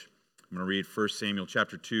I'm going to read 1 Samuel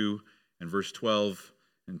chapter 2 and verse 12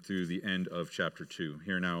 and through the end of chapter 2.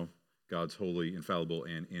 Hear now God's holy, infallible,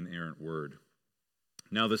 and inerrant word.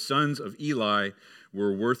 Now the sons of Eli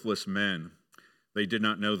were worthless men. They did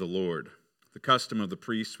not know the Lord. The custom of the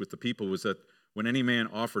priests with the people was that when any man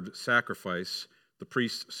offered sacrifice, the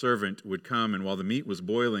priest's servant would come, and while the meat was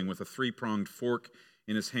boiling with a three-pronged fork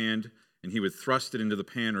in his hand, and he would thrust it into the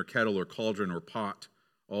pan or kettle or cauldron or pot.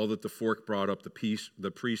 All that the fork brought up, the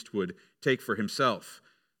priest would take for himself.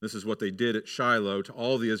 This is what they did at Shiloh to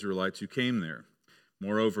all the Israelites who came there.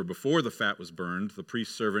 Moreover, before the fat was burned, the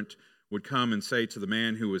priest's servant would come and say to the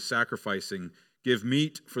man who was sacrificing, "Give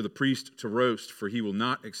meat for the priest to roast, for he will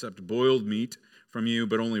not accept boiled meat from you,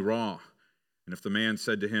 but only raw." And if the man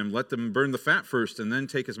said to him, "Let them burn the fat first, and then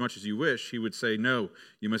take as much as you wish," he would say, "No,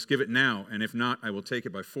 you must give it now, and if not, I will take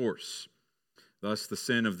it by force." Thus the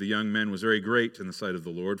sin of the young men was very great in the sight of the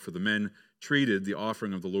Lord, for the men treated the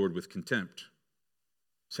offering of the Lord with contempt.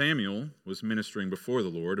 Samuel was ministering before the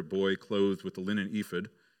Lord, a boy clothed with a linen ephod,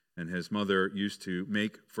 and his mother used to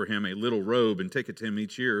make for him a little robe and take it to him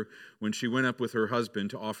each year when she went up with her husband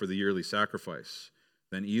to offer the yearly sacrifice.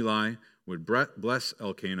 Then Eli would bless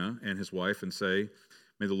Elkanah and his wife and say,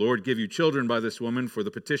 "May the Lord give you children by this woman for the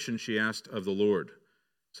petition she asked of the Lord."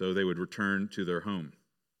 So they would return to their home.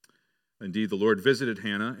 Indeed, the Lord visited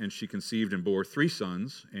Hannah, and she conceived and bore 3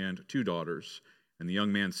 sons and 2 daughters, and the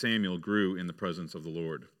young man Samuel grew in the presence of the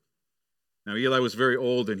Lord. Now Eli was very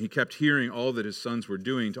old, and he kept hearing all that his sons were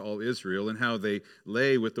doing to all Israel, and how they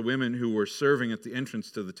lay with the women who were serving at the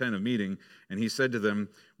entrance to the tent of meeting. And he said to them,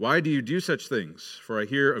 "Why do you do such things? For I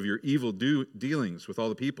hear of your evil dealings with all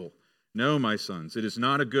the people. No, my sons, it is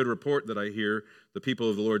not a good report that I hear the people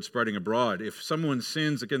of the Lord spreading abroad. If someone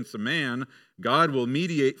sins against a man, God will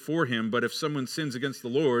mediate for him, but if someone sins against the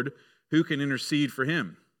Lord, who can intercede for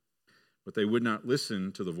him?" But they would not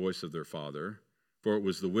listen to the voice of their father, for it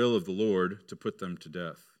was the will of the Lord to put them to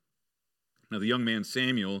death. Now the young man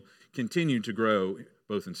Samuel continued to grow,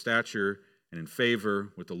 both in stature and in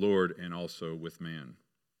favor with the Lord and also with man.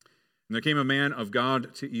 And there came a man of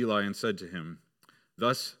God to Eli and said to him,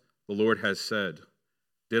 "Thus the Lord has said,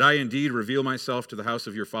 did I indeed reveal myself to the house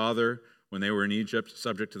of your father when they were in Egypt,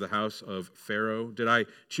 subject to the house of Pharaoh? Did I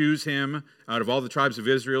choose him out of all the tribes of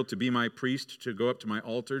Israel to be my priest, to go up to my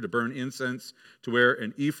altar, to burn incense, to wear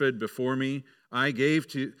an ephod before me? I gave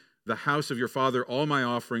to the house of your father all my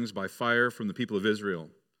offerings by fire from the people of Israel.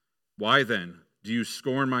 Why then do you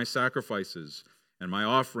scorn my sacrifices and my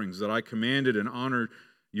offerings that I commanded and honored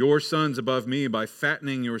your sons above me by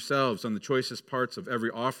fattening yourselves on the choicest parts of every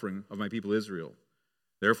offering of my people Israel?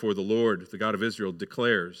 Therefore the Lord, the God of Israel,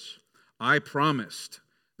 declares, I promised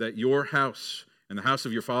that your house and the house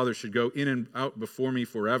of your father should go in and out before me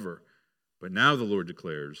forever. But now the Lord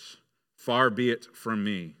declares, far be it from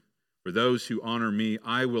me. For those who honor me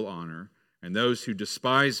I will honor, and those who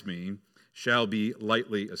despise me shall be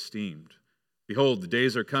lightly esteemed. Behold, the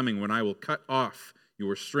days are coming when I will cut off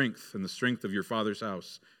your strength and the strength of your father's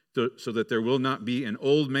house, so that there will not be an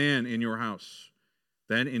old man in your house.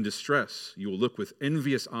 Then in distress you will look with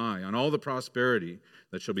envious eye on all the prosperity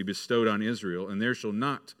that shall be bestowed on Israel, and there shall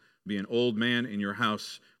not be an old man in your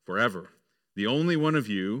house forever. The only one of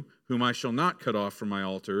you whom I shall not cut off from my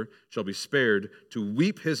altar shall be spared, to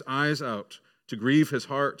weep his eyes out, to grieve his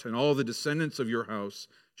heart, and all the descendants of your house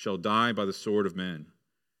shall die by the sword of men.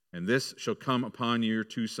 And this shall come upon your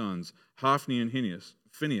 2 sons, Hophni and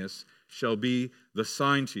Phinehas shall be the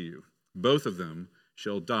sign to you. Both of them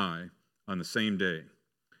shall die on the same day.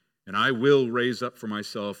 And I will raise up for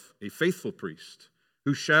myself a faithful priest,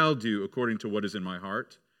 who shall do according to what is in my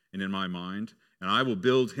heart and in my mind. And I will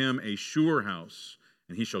build him a sure house,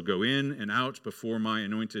 and he shall go in and out before my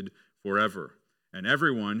anointed forever. And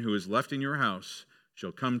everyone who is left in your house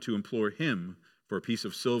shall come to implore him for a piece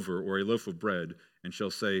of silver or a loaf of bread, and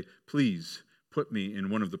shall say, please put me in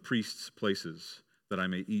one of the priest's places, that I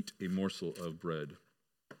may eat a morsel of bread.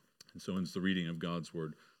 And so ends the reading of God's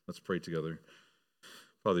word. Let's pray together.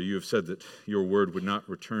 Father, you have said that your word would not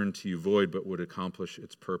return to you void, but would accomplish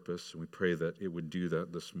its purpose. And we pray that it would do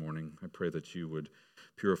that this morning. I pray that you would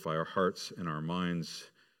purify our hearts and our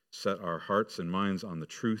minds, set our hearts and minds on the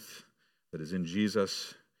truth that is in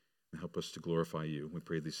Jesus, and help us to glorify you. We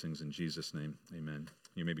pray these things in Jesus' name. Amen.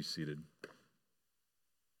 You may be seated.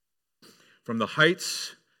 From the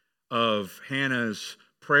heights of Hannah's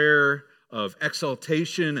prayer of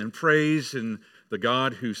exaltation and praise in the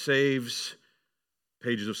God who saves,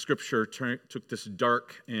 pages of Scripture took this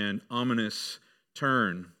dark and ominous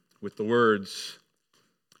turn with the words,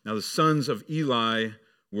 now the sons of Eli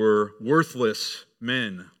were worthless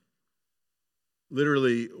men.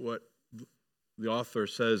 Literally, what the author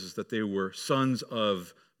says is that they were sons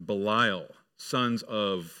of Belial, sons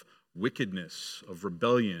of wickedness, of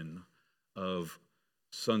rebellion, of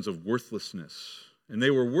sons of worthlessness. And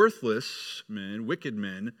they were worthless men, wicked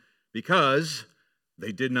men, because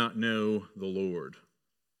they did not know the Lord.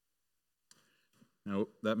 Now,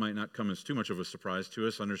 that might not come as too much of a surprise to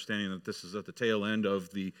us, understanding that this is at the tail end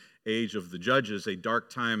of the age of the judges, a dark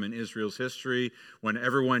time in Israel's history when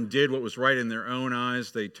everyone did what was right in their own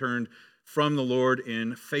eyes. They turned from the Lord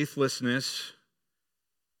in faithlessness,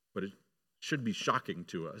 but it should be shocking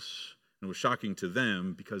to us. And it was shocking to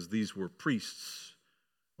them because these were priests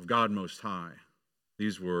of God Most High.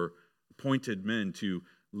 These were appointed men to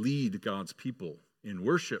lead God's people in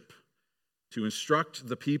worship, to instruct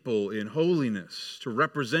the people in holiness, to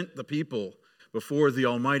represent the people before the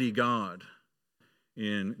Almighty God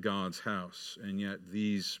in God's house. And yet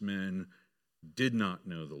these men did not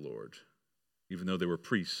know the Lord, even though they were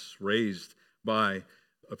priests, raised by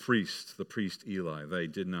a priest, the priest Eli. They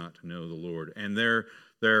did not know the Lord. And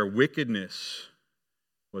their wickedness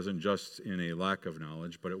wasn't just in a lack of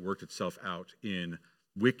knowledge, but it worked itself out in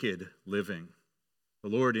wicked living. The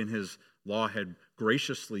Lord in his law had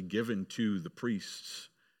graciously given to the priests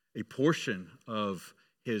a portion of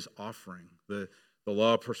his offering. The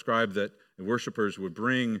law prescribed that the worshipers would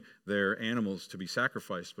bring their animals to be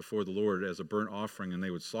sacrificed before the Lord as a burnt offering, and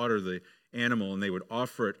they would slaughter the animal and they would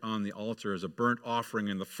offer it on the altar as a burnt offering.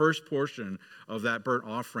 And the first portion of that burnt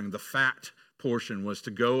offering, the fat portion, was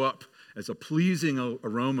to go up as a pleasing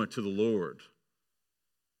aroma to the Lord.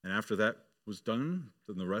 And after that was done,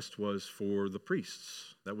 then the rest was for the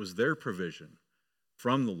priests. That was their provision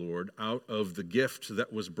from the Lord out of the gift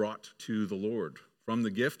that was brought to the Lord. From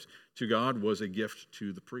the gift to God was a gift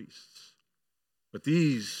to the priests. But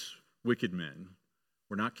these wicked men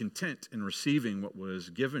were not content in receiving what was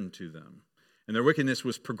given to them. And their wickedness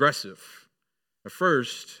was progressive. At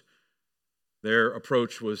first, their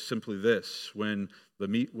approach was simply this. When the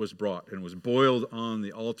meat was brought and was boiled on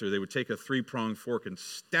the altar, they would take a 3-pronged fork and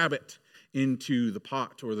stab it into the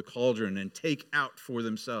pot or the cauldron and take out for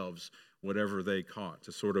themselves whatever they caught,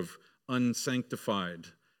 a sort of unsanctified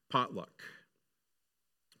potluck.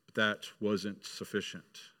 But that wasn't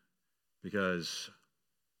sufficient because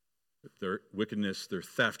their wickedness, their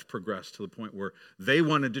theft progressed to the point where they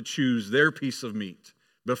wanted to choose their piece of meat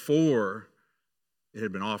before it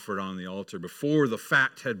had been offered on the altar, before the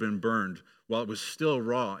fat had been burned while it was still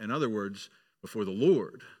raw. In other words, before the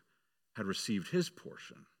Lord had received his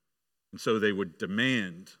portion. And so they would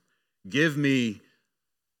demand, give me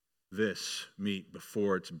this meat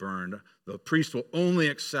before it's burned. The priest will only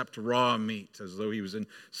accept raw meat, as though he was in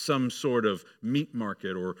some sort of meat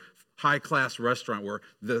market or high-class restaurant where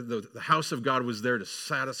the house of God was there to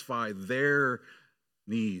satisfy their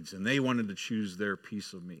needs, and they wanted to choose their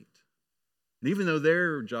piece of meat. And even though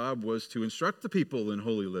their job was to instruct the people in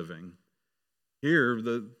holy living, here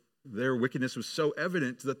their wickedness was so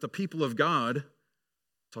evident that the people of God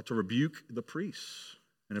sought to rebuke the priests.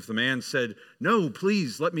 And if the man said, no,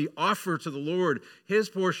 please, let me offer to the Lord his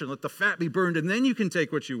portion, let the fat be burned, and then you can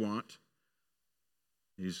take what you want,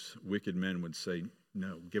 these wicked men would say,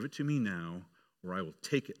 no, give it to me now, or I will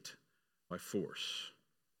take it by force.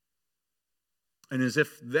 And as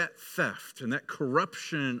if that theft and that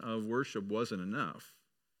corruption of worship wasn't enough,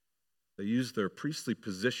 they used their priestly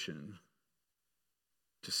position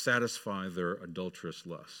to satisfy their adulterous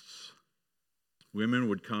lusts. Women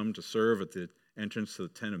would come to serve at the entrance to the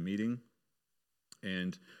tent of meeting,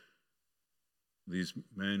 and these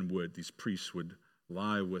priests would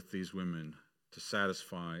lie with these women to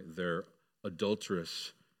satisfy their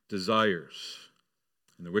adulterous desires.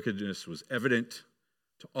 And the wickedness was evident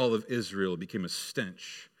to all of Israel. It became a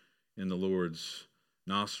stench in the Lord's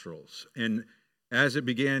nostrils. And as it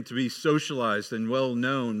began to be socialized and well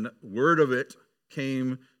known, word of it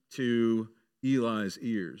came to Eli's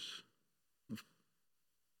ears.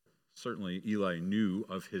 Certainly, Eli knew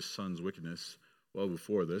of his son's wickedness well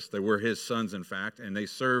before this. They were his sons, in fact, and they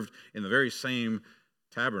served in the very same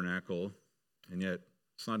tabernacle. And yet,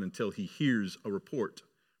 it's not until he hears a report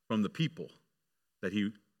from the people that he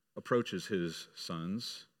approaches his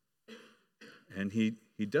sons. And he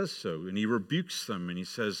does so, and he rebukes them, and he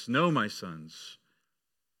says, no, my sons,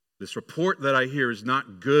 this report that I hear is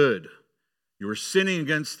not good. You are sinning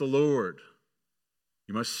against the Lord.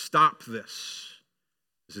 You must stop this.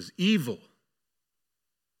 This is evil.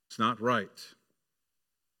 It's not right.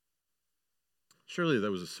 Surely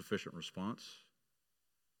that was a sufficient response.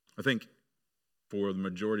 I think for the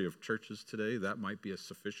majority of churches today, that might be a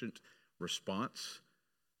sufficient response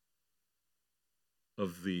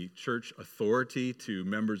of the church authority to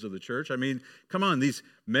members of the church. I mean, come on, these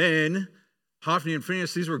men Hophni and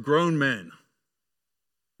Phinehas, these were grown men.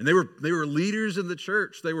 And they were leaders in the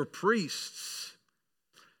church. They were priests.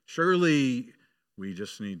 Surely we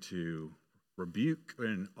just need to rebuke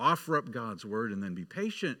and offer up God's word and then be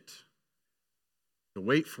patient. To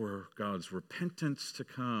wait for God's repentance to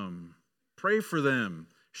come. Pray for them.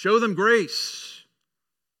 Show them grace.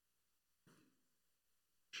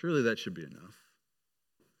 Surely that should be enough.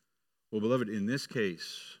 Well, beloved, in this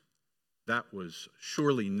case, that was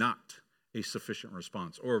surely not a sufficient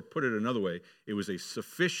response. Or put it another way, it was a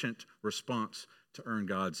sufficient response to earn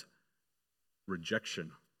God's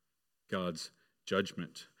rejection, God's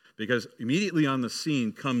judgment. Because immediately on the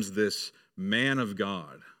scene comes this man of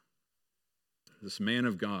God. This man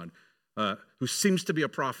of God who seems to be a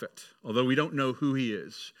prophet, although we don't know who he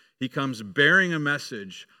is. He comes bearing a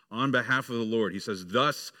message on behalf of the Lord. He says,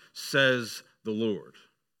 "Thus says the Lord."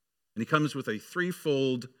 And he comes with a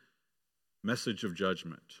threefold message of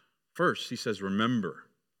judgment. First, he says, remember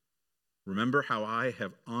how I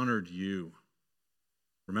have honored you.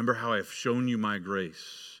 Remember how I have shown you my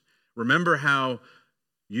grace. Remember how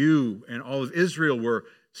you and all of Israel were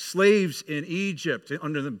slaves in Egypt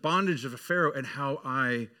under the bondage of Pharaoh, and how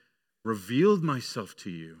I revealed myself to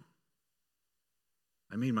you.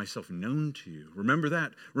 I made myself known to you. Remember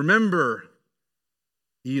that. Remember,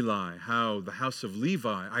 Eli, how the house of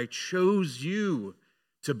Levi, I chose you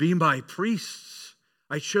to be my priests.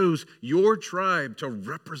 I chose your tribe to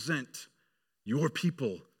represent your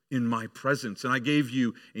people in my presence. And I gave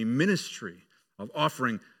you a ministry of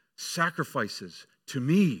offering sacrifices to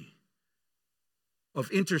me,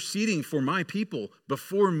 of interceding for my people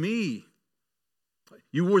before me.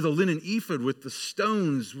 You wore the linen ephod with the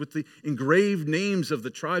stones, with the engraved names of the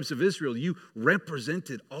tribes of Israel. You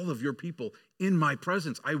represented all of your people in my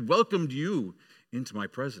presence. I welcomed you into my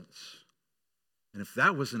presence. And if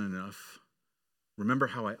that wasn't enough, remember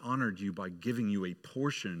how I honored you by giving you a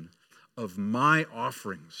portion of my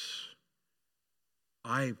offerings.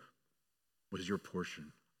 I was your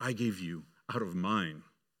portion. I gave you out of mine.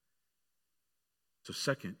 So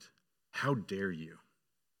second, how dare you?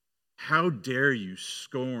 How dare you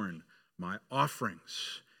scorn my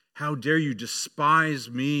offerings? How dare you despise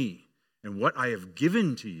me and what I have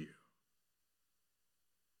given to you?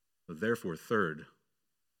 But therefore, third,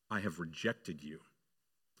 I have rejected you.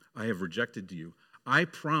 I have rejected you. I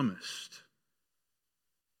promised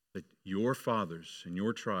that your fathers and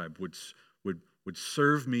your tribe would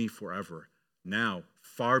serve me forever. Now,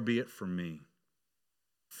 far be it from me.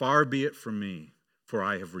 Far be it from me, for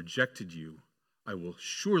I have rejected you. I will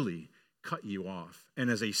surely cut you off. And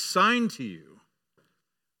as a sign to you,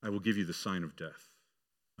 I will give you the sign of death.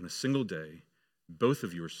 On a single day, both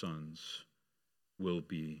of your sons will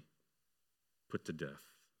be put to death.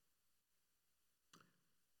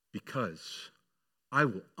 Because I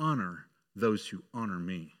will honor those who honor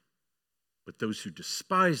me, but those who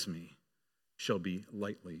despise me shall be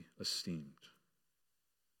lightly esteemed.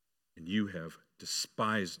 And you have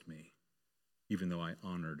despised me, even though I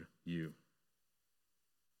honored you.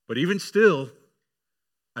 But even still,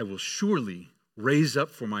 I will surely raise up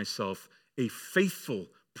for myself a faithful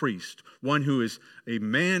priest, one who is a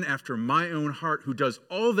man after my own heart, who does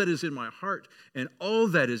all that is in my heart and all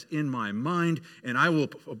that is in my mind, and I will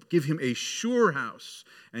give him a sure house,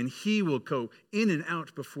 and he will go in and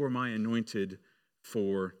out before my anointed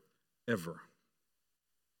forever.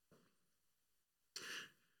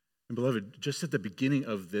 And beloved, just at the beginning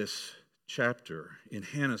of this chapter, in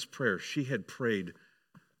Hannah's prayer, she had prayed,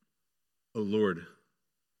 "O Lord,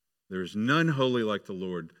 there is none holy like the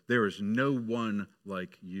Lord. There is no one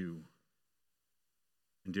like you."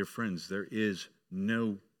 And dear friends, there is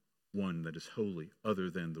no one that is holy other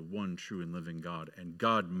than the one true and living God. And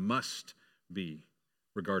God must be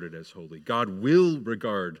regarded as holy. God will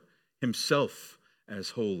regard himself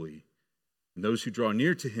as holy. And those who draw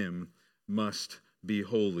near to him must be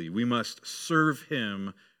holy. We must serve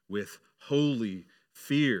him with holy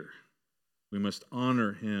fear. We must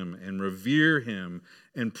honor him and revere him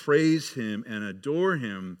and praise him and adore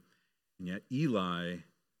him. And yet Eli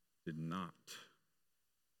did not.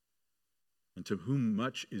 And to whom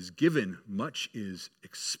much is given, much is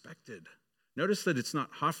expected. Notice that it's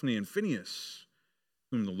not Hophni and Phinehas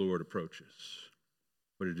whom the Lord approaches,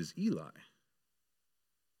 but it is Eli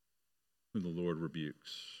whom the Lord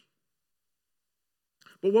rebukes.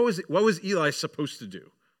 But what was Eli supposed to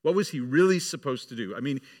do? What was he really supposed to do? I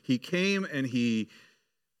mean, he came and he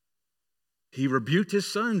rebuked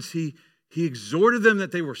his sons. He exhorted them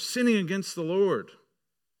that they were sinning against the Lord.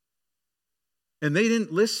 And they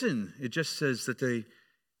didn't listen. It just says that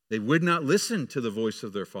they would not listen to the voice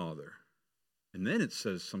of their father. And then it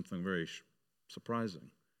says something very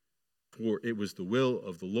surprising. for it was the will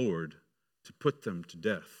of the Lord to put them to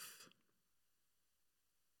death.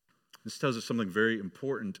 This tells us something very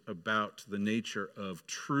important about the nature of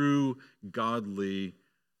true godly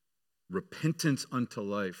repentance unto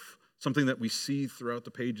life. Something that we see throughout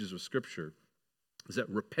the pages of Scripture is that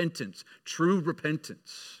repentance, true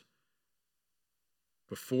repentance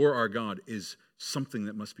before our God, is something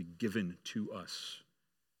that must be given to us.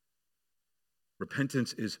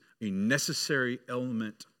 Repentance is a necessary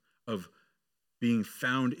element of being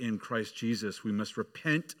found in Christ Jesus. We must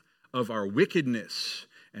repent of our wickedness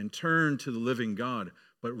and turn to the living God.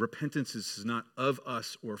 But repentance is not of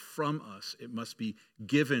us or from us. It must be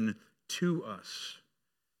given to us.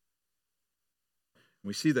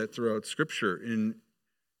 We see that throughout Scripture. In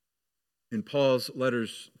Paul's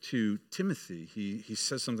letters to Timothy, he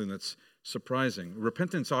says something that's surprising.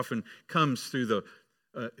 Repentance often comes through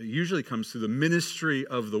usually comes through the ministry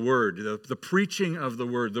of the Word, the preaching of the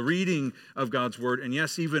Word, the reading of God's Word, and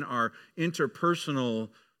yes, even our interpersonal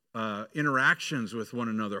interactions with one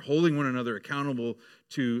another, holding one another accountable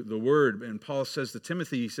to the Word. And Paul says to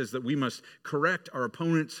Timothy, he says that we must correct our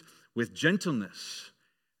opponents with gentleness.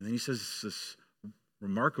 And then he says this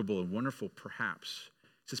remarkable and wonderful perhaps.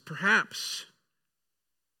 He says, perhaps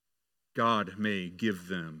God may give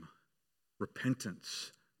them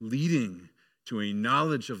repentance, leading to a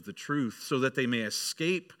knowledge of the truth, so that they may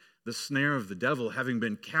escape the snare of the devil, having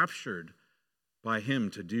been captured by him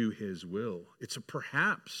to do his will. It's a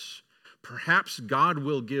perhaps. Perhaps God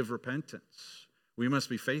will give repentance. We must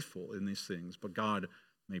be faithful in these things, but God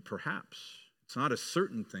may perhaps. It's not a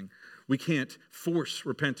certain thing. We can't force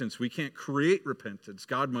repentance. We can't create repentance.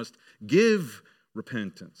 God must give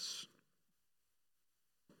repentance.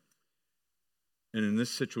 And in this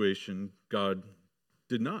situation, God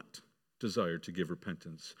did not desire to give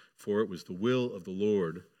repentance, for it was the will of the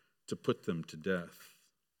Lord to put them to death.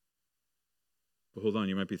 But hold on,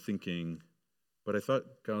 you might be thinking, but I thought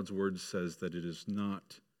God's word says that it is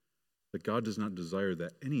not, that God does not desire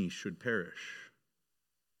that any should perish.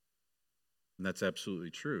 And that's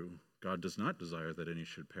absolutely true. God does not desire that any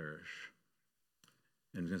should perish.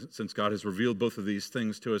 And since God has revealed both of these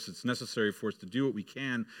things to us, it's necessary for us to do what we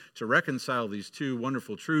can to reconcile these two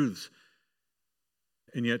wonderful truths.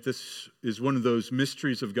 And yet this is one of those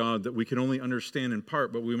mysteries of God that we can only understand in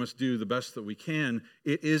part, but we must do the best that we can.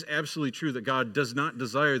 It is absolutely true that God does not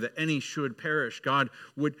desire that any should perish. God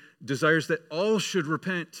desires that all should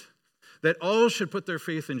repent, that all should put their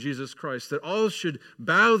faith in Jesus Christ, that all should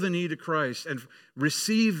bow the knee to Christ and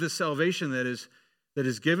receive the salvation that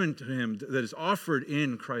is given to him, that is offered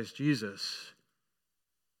in Christ Jesus.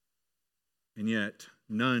 And yet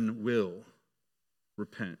none will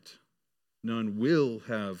repent. None will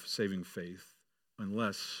have saving faith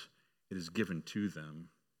unless it is given to them.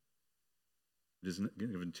 It is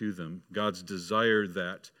given to them. God's desire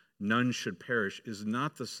that none should perish is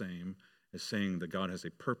not the same as saying that God has a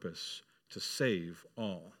purpose to save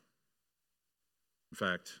all. In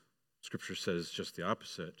fact, Scripture says just the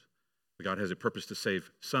opposite. That God has a purpose to save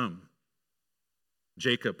some.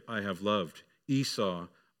 Jacob I have loved, Esau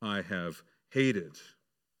I have hated.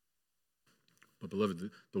 But beloved,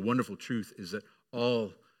 the wonderful truth is that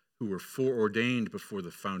all who were foreordained before the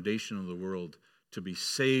foundation of the world to be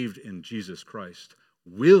saved in Jesus Christ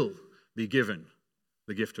will be given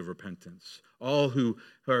the gift of repentance. All who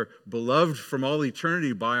are beloved from all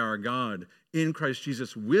eternity by our God in Christ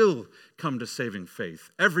Jesus will come to saving faith.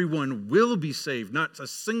 Everyone will be saved. Not a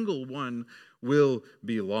single one will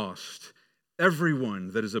be lost.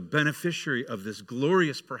 Everyone that is a beneficiary of this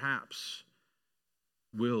glorious perhaps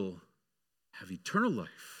will have eternal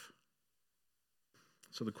life.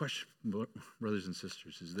 So the question, brothers and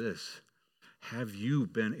sisters, is this: have you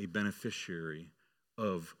been a beneficiary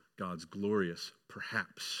of God's glorious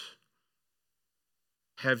perhaps?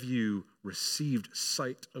 Have you received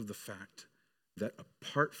sight of the fact that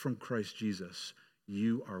apart from Christ Jesus,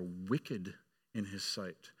 you are wicked in his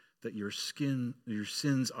sight, that your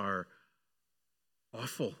sins are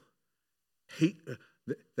awful,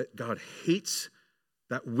 that God hates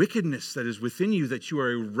that wickedness that is within you, that you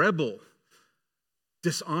are a rebel,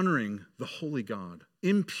 dishonoring the holy God,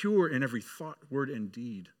 impure in every thought, word, and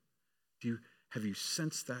deed? Have you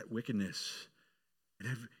sensed that wickedness? And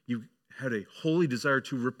have you had a holy desire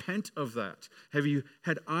to repent of that? Have you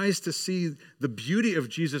had eyes to see the beauty of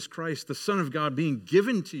Jesus Christ, the Son of God, being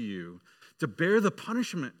given to you to bear the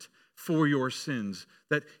punishment for your sins,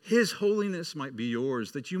 that his holiness might be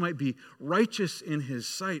yours, that you might be righteous in his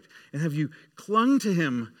sight? And have you clung to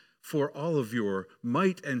him for all of your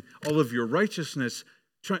might and all of your righteousness,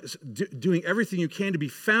 doing everything you can to be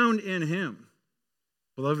found in him?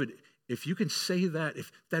 Beloved, If you can say that,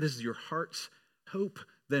 if that is your heart's hope,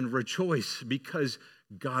 then rejoice, because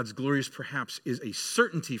God's glorious perhaps is a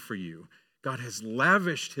certainty for you. God has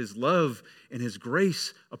lavished his love and his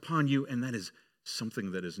grace upon you, and that is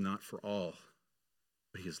something that is not for all.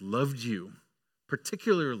 But he has loved you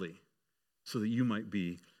particularly so that you might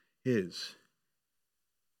be his.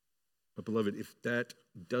 But beloved, if that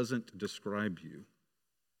doesn't describe you,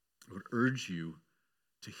 I would urge you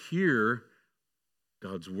to hear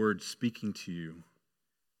God's word speaking to you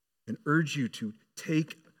and urge you to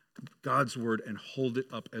take God's word and hold it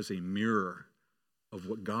up as a mirror of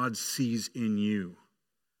what God sees in you.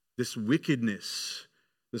 This wickedness,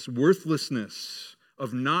 this worthlessness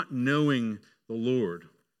of not knowing the Lord,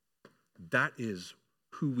 that is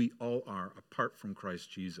who we all are apart from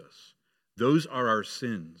Christ Jesus. Those are our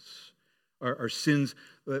sins. Our sins,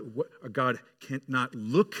 God cannot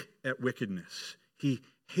look at wickedness. He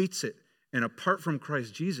hates it. And apart from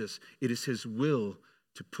Christ Jesus, it is his will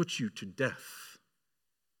to put you to death.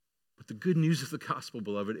 But the good news of the gospel,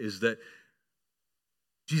 beloved, is that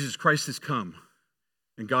Jesus Christ has come,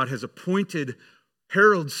 and God has appointed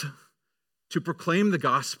heralds to proclaim the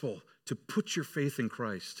gospel, to put your faith in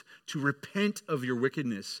Christ, to repent of your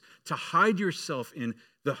wickedness, to hide yourself in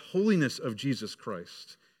the holiness of Jesus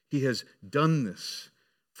Christ. He has done this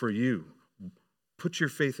for you. Put your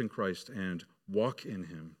faith in Christ and walk in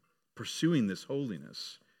him, pursuing this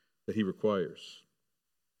holiness that he requires.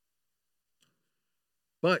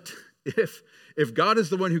 But if God is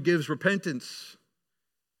the one who gives repentance,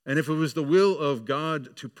 and if it was the will of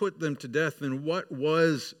God to put them to death, then what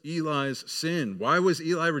was Eli's sin? Why was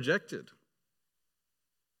Eli rejected?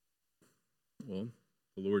 Well,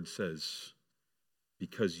 the Lord says,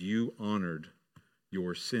 because you honored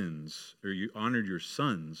your sins, or you honored your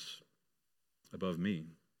sons above me.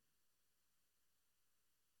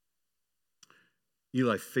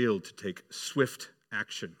 Eli failed to take swift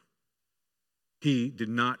action. He did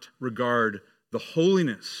not regard the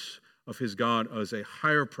holiness of his God as a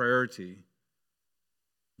higher priority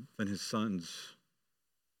than his sons.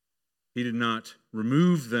 He did not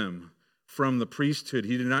remove them from the priesthood.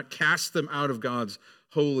 He did not cast them out of God's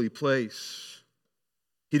holy place.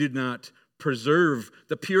 He did not preserve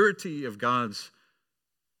the purity of God's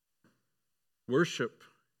worship.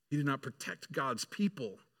 He did not protect God's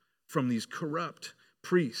people from these corrupt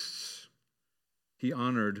priests. He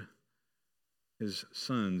honored his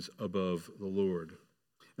sons above the Lord.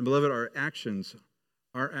 And beloved, our actions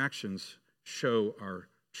show our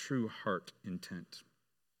true heart intent.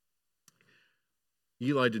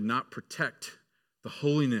 Eli did not protect the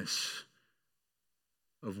holiness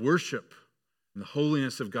of worship and the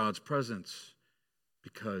holiness of God's presence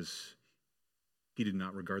because he did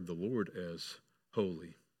not regard the Lord as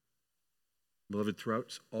holy. Beloved,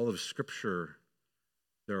 throughout all of Scripture,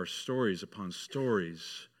 there are stories upon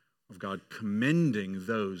stories of God commending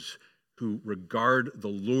those who regard the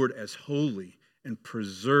Lord as holy and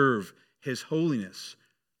preserve his holiness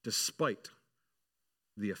despite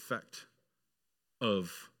the effect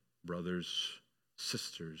of brothers,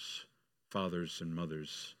 sisters, fathers and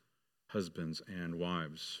mothers, husbands and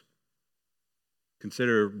wives.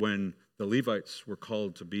 Consider when the Levites were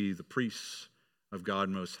called to be the priests of God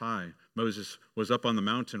Most High. Moses was up on the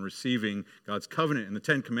mountain receiving God's covenant and the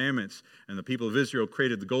 10 Commandments, and the people of Israel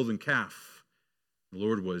created the golden calf. The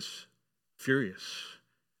Lord was furious.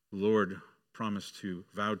 The Lord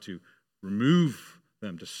vowed to remove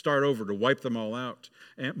them, to start over, to wipe them all out.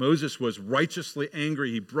 And Moses was righteously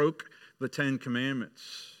angry. He broke the 10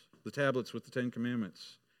 Commandments, the tablets with the 10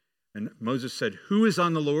 Commandments. And Moses said, "Who is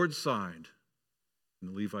on the Lord's side?" And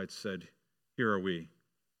the Levites said, "Here are we."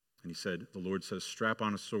 And he said, the Lord says, "Strap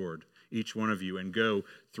on a sword, each one of you, and go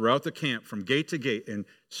throughout the camp from gate to gate and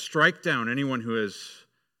strike down anyone who has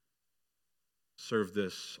served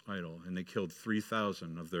this idol." And they killed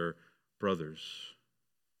 3,000 of their brothers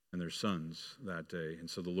and their sons that day. And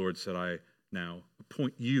so the Lord said, "I now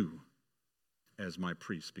appoint you as my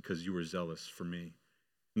priests because you were zealous for me."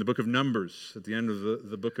 In the book of Numbers, at the end of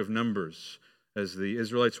the book of Numbers, as the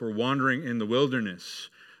Israelites were wandering in the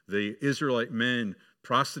wilderness, the Israelite men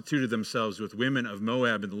prostituted themselves with women of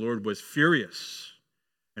Moab, and the Lord was furious.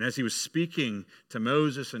 And as he was speaking to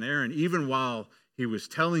Moses and Aaron, even while he was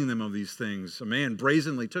telling them of these things, a man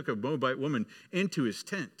brazenly took a Moabite woman into his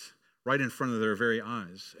tent right in front of their very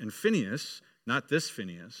eyes. And Phinehas, not this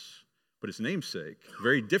Phinehas, but his namesake, a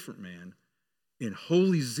very different man, in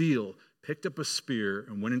holy zeal, picked up a spear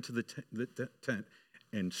and went into the tent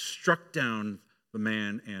and struck down the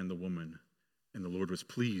man and the woman. And the Lord was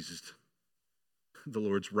pleased. The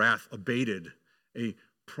Lord's wrath abated. A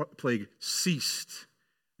plague ceased.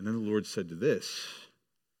 And then the Lord said to this,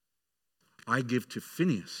 I give to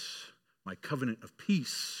Phinehas my covenant of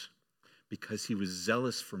peace because he was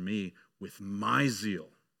zealous for me with my zeal.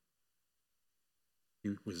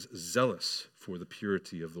 He was zealous for the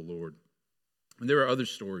purity of the Lord. And there are other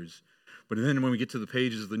stories. But then when we get to the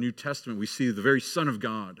pages of the New Testament, we see the very Son of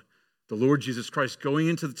God, the Lord Jesus Christ, going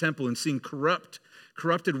into the temple and seeing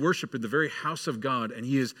corrupted worship in the very house of God. And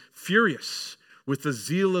he is furious with the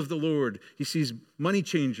zeal of the Lord. He sees money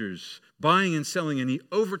changers buying and selling, and he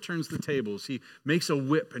overturns the tables. He makes a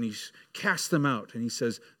whip and he casts them out. And he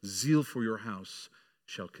says, zeal for your house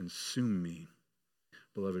shall consume me.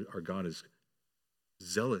 Beloved, our God is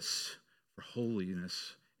zealous for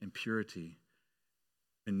holiness and purity.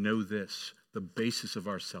 And know this, the basis of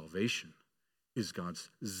our salvation is God's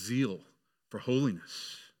zeal for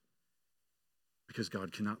holiness. Because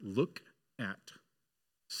God cannot look at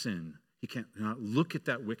sin. He cannot look at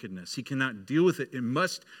that wickedness. He cannot deal with it. It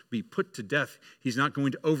must be put to death. He's not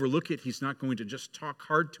going to overlook it. He's not going to just talk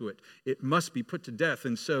hard to it. It must be put to death.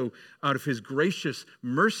 And so, out of his gracious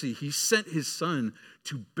mercy, he sent his Son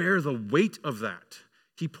to bear the weight of that.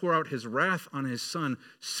 He poured out his wrath on his Son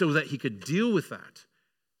so that he could deal with that.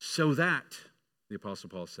 So that, the Apostle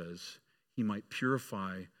Paul says, he might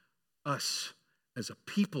purify us as a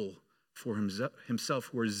people for himself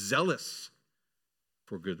who are zealous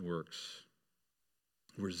for good works.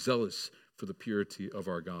 We're zealous for the purity of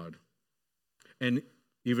our God. And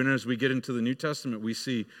even as we get into the New Testament, we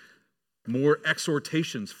see more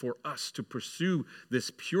exhortations for us to pursue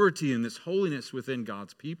this purity and this holiness within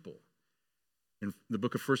God's people. In the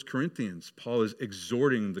book of 1 Corinthians, Paul is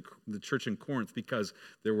exhorting the church in Corinth because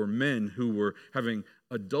there were men who were having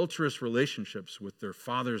adulterous relationships with their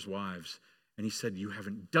fathers' wives. And he said, you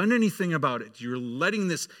haven't done anything about it. You're letting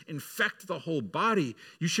this infect the whole body.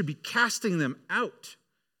 You should be casting them out.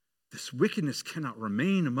 This wickedness cannot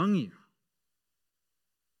remain among you.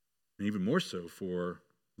 And even more so for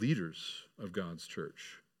leaders of God's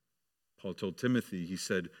church. Paul told Timothy, he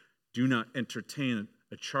said, do not entertain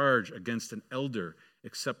a charge against an elder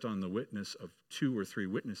except on the witness of 2 or 3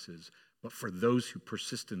 witnesses. But for those who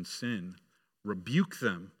persist in sin, rebuke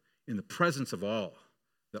them in the presence of all,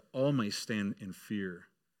 that all may stand in fear.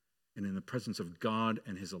 And in the presence of God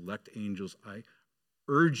and his elect angels, I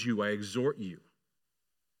urge you, I exhort you,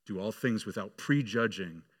 do all things without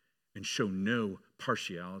prejudging and show no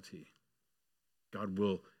partiality. God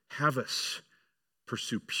will have us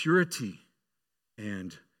pursue purity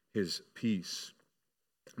and his peace.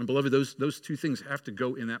 And beloved, those two things have to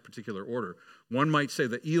go in that particular order. One might say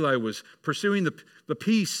that Eli was pursuing the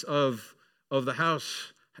peace of the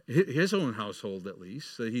house, his own household at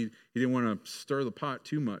least. So he didn't want to stir the pot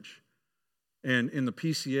too much. And in the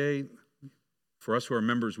PCA, for us who are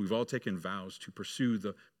members, we've all taken vows to pursue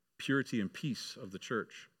the purity and peace of the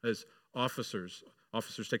church. As officers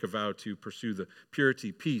take a vow to pursue the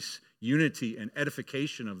purity, peace, unity, and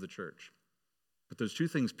edification of the church. But those two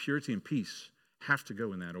things, purity and peace, have to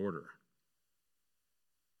go in that order.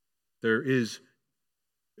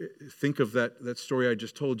 Think of that story I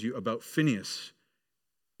just told you about Phinehas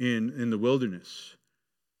in the wilderness.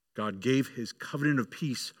 God gave his covenant of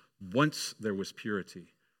peace once there was purity.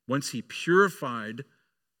 Once he purified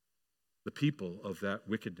the people of that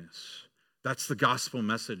wickedness. That's the gospel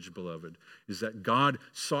message, beloved, is that God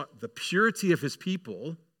sought the purity of his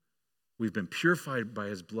people. We've been purified by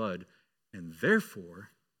his blood, and therefore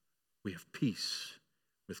we have peace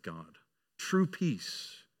with God. True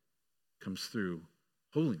peace comes through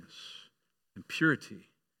holiness and purity,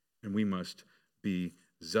 and we must be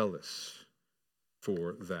zealous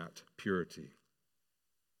for that purity.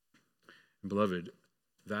 And beloved,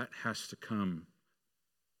 that has to come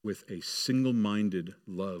with a single-minded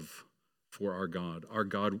love for our God. Our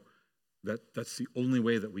God, that's the only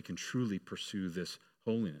way that we can truly pursue this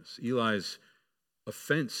holiness. Eli's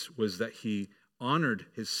offense was that he honored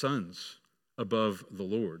his sons above the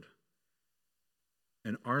Lord.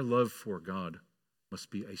 And our love for God must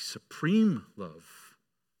be a supreme love.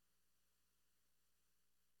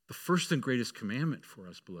 The first and greatest commandment for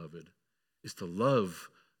us, beloved, is to love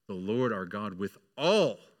the Lord our God with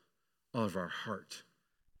all of our heart,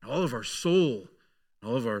 all of our soul,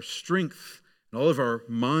 all of our strength, and all of our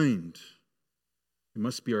mind. It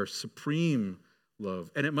must be our supreme love,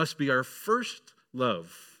 and it must be our first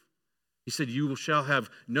love. He said, you shall have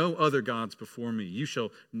no other gods before me. You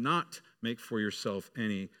shall not make for yourself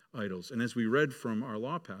any idols. And as we read from our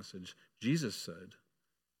law passage, Jesus said,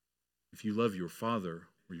 if you love your father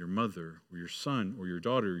or your mother or your son or your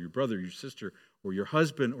daughter or your brother or your sister or your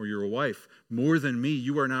husband or your wife more than me,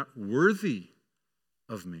 you are not worthy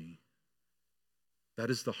of me.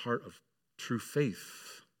 That is the heart of true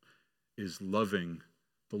faith, is loving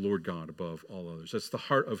the Lord God above all others. That's the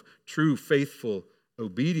heart of true, faithful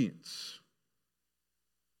obedience,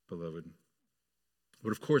 beloved.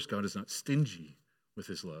 But of course, God is not stingy with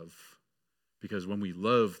his love, because when we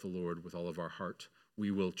love the Lord with all of our heart, we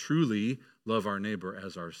will truly love our neighbor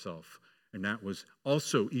as ourselves. And that was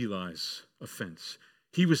also Eli's offense.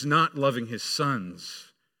 He was not loving his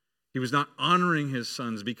sons. He was not honoring his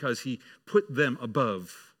sons because he put them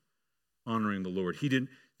above honoring the Lord.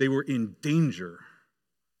 They were in danger.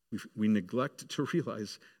 We neglect to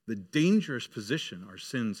realize the dangerous position our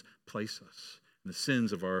sins place us, and the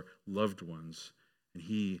sins of our loved ones. And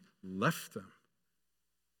he left them,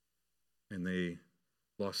 and they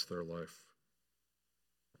lost their life.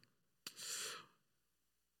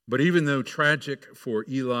 But even though tragic for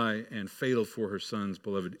Eli and fatal for her sons,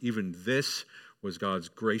 beloved, even this was God's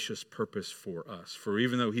gracious purpose for us. For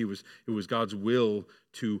even though it was God's will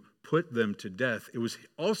to put them to death, it was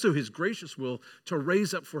also his gracious will to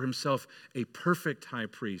raise up for himself a perfect high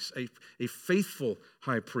priest, a faithful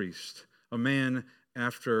high priest, a man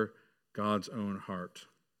after God's own heart.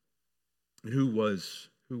 And who was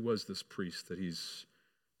this priest that he's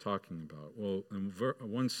talking about? Well, in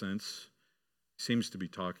one sense, he seems to be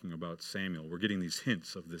talking about Samuel. We're getting these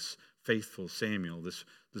hints of this faithful Samuel, this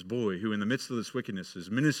boy who in the midst of this wickedness is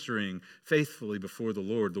ministering faithfully before the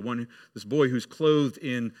Lord, this boy who's clothed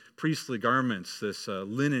in priestly garments, this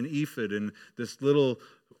linen ephod and this little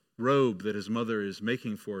robe that his mother is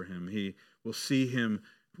making for him. He will see him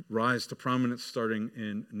rise to prominence starting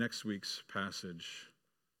in next week's passage.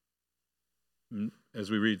 As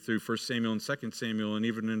we read through 1 Samuel and 2 Samuel and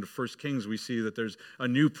even into 1 Kings, we see that there's a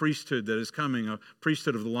new priesthood that is coming, a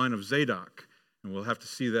priesthood of the line of Zadok. And we'll have to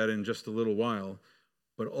see that in just a little while.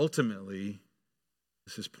 But ultimately,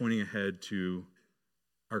 this is pointing ahead to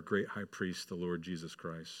our great high priest, the Lord Jesus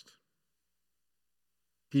Christ.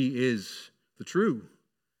 He is the true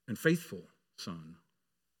and faithful Son,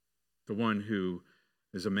 the one who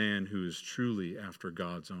is a man who is truly after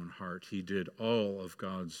God's own heart. He did all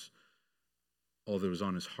that was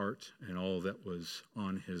on his heart and all that was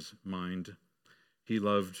on his mind. He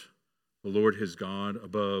loved the Lord his God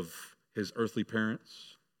above his earthly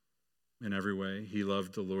parents in every way. He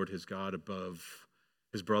loved the Lord his God above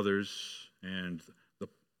his brothers and the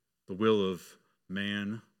will of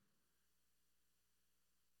man.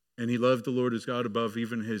 And he loved the Lord his God above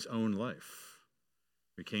even his own life.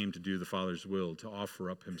 He came to do the Father's will, to offer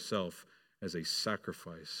up himself as a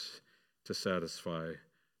sacrifice to satisfy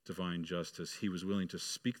divine justice. He was willing to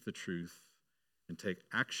speak the truth and take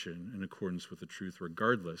action in accordance with the truth,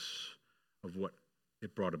 regardless of what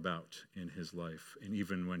it brought about in his life. And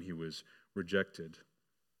even when he was rejected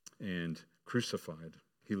and crucified,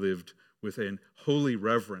 he lived with an holy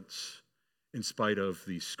reverence in spite of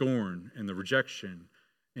the scorn and the rejection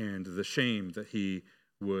and the shame that he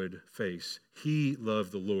would face. He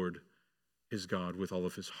loved the Lord, his God, with all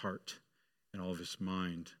of his heart and all of his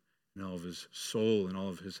mind and all of his soul and all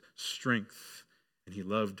of his strength. And he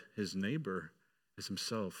loved his neighbor as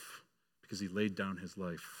himself because he laid down his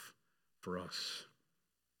life for us.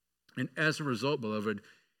 And as a result, beloved,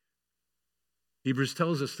 Hebrews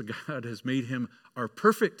tells us that God has made him our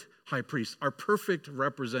perfect high priest, our perfect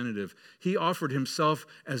representative. He offered himself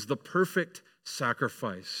as the perfect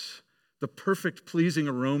sacrifice, the perfect pleasing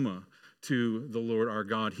aroma to the Lord our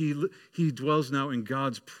God. He dwells now in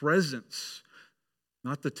God's presence,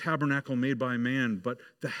 not the tabernacle made by man, but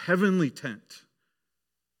the heavenly tent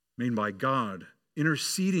made by God,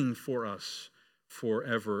 interceding for us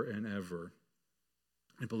forever and ever.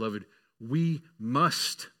 And beloved, we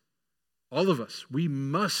must, all of us, we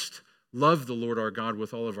must love the Lord our God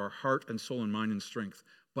with all of our heart and soul and mind and strength.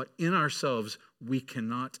 But in ourselves, we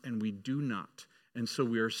cannot and we do not. And so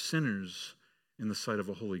we are sinners in the sight of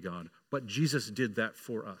a holy God. But Jesus did that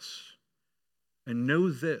for us. And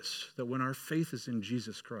know this, that when our faith is in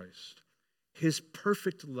Jesus Christ, his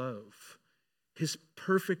perfect love, his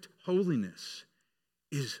perfect holiness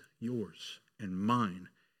is yours and mine.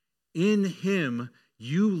 In him,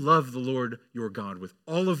 you love the Lord your God with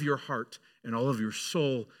all of your heart and all of your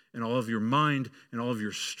soul and all of your mind and all of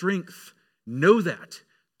your strength. Know that.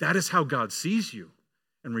 That is how God sees you,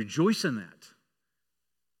 and rejoice in that.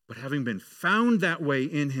 But having been found that way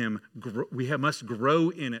in him, we must grow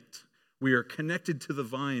in it. We are connected to the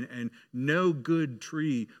vine, and no good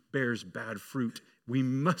tree bears bad fruit. We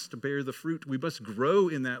must bear the fruit. We must grow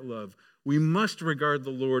in that love. We must regard the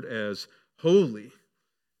Lord as holy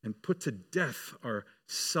and put to death our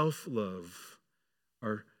self-love,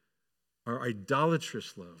 our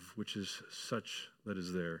idolatrous love, which is such that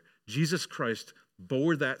is there. Jesus Christ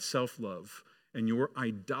bore that self-love, and your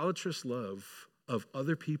idolatrous love of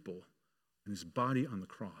other people and his body on the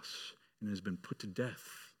cross and has been put to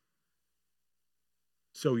death.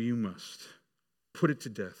 So you must put it to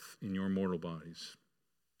death in your mortal bodies.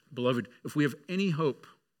 Beloved, if we have any hope,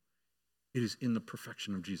 it is in the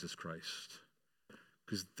perfection of Jesus Christ,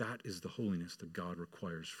 because that is the holiness that God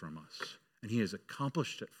requires from us. And he has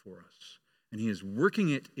accomplished it for us, and he is working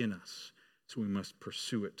it in us, so we must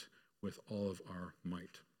pursue it with all of our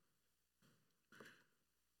might.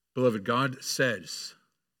 Beloved, God says,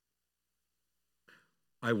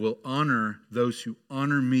 I will honor those who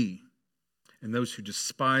honor me, and those who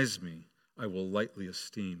despise me, I will lightly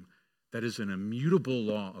esteem. That is an immutable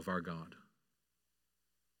law of our God.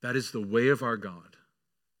 That is the way of our God.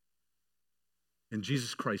 And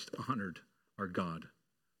Jesus Christ honored our God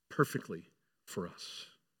perfectly for us.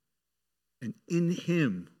 And in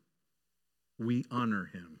him, we honor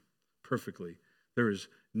him perfectly. There is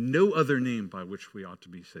no other name by which we ought to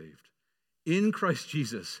be saved. In Christ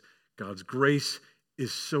Jesus, God's grace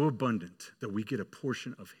is so abundant that we get a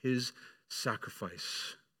portion of his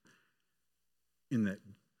sacrifice, in that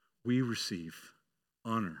we receive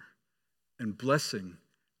honor and blessing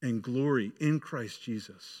and glory in Christ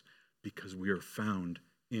Jesus because we are found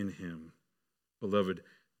in him. Beloved,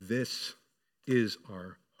 this is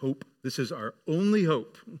our hope. This is our only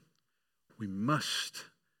hope. We must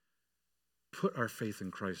put our faith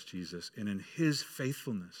in Christ Jesus and in his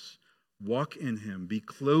faithfulness. Walk in him, be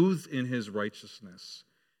clothed in his righteousness,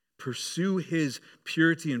 pursue his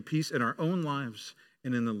purity and peace in our own lives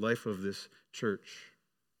and in the life of this church.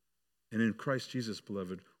 And in Christ Jesus,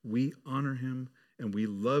 beloved, we honor him and we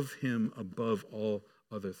love him above all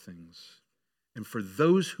other things. And for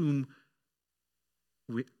those whom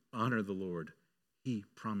we honor the Lord, he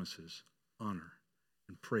promises honor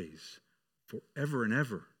and praise forever and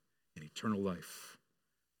ever in eternal life.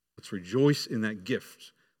 Let's rejoice in that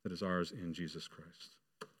gift that is ours in Jesus Christ.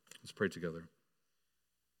 Let's pray together.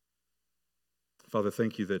 Father,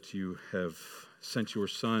 thank you that you have sent your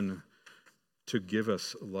Son to give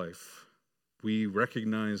us life. We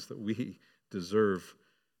recognize that we deserve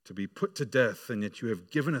to be put to death, and yet you have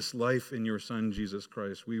given us life in your Son, Jesus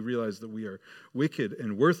Christ. We realize that we are wicked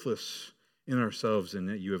and worthless in ourselves, and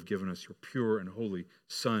that you have given us your pure and holy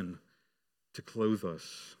Son to clothe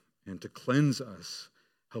us and to cleanse us.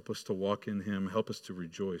 Help us to walk in him. Help us to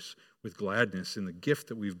rejoice with gladness in the gift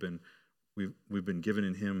that we've been given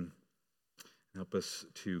in him. Help us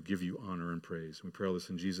to give you honor and praise. We pray all this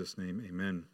in Jesus' name. Amen.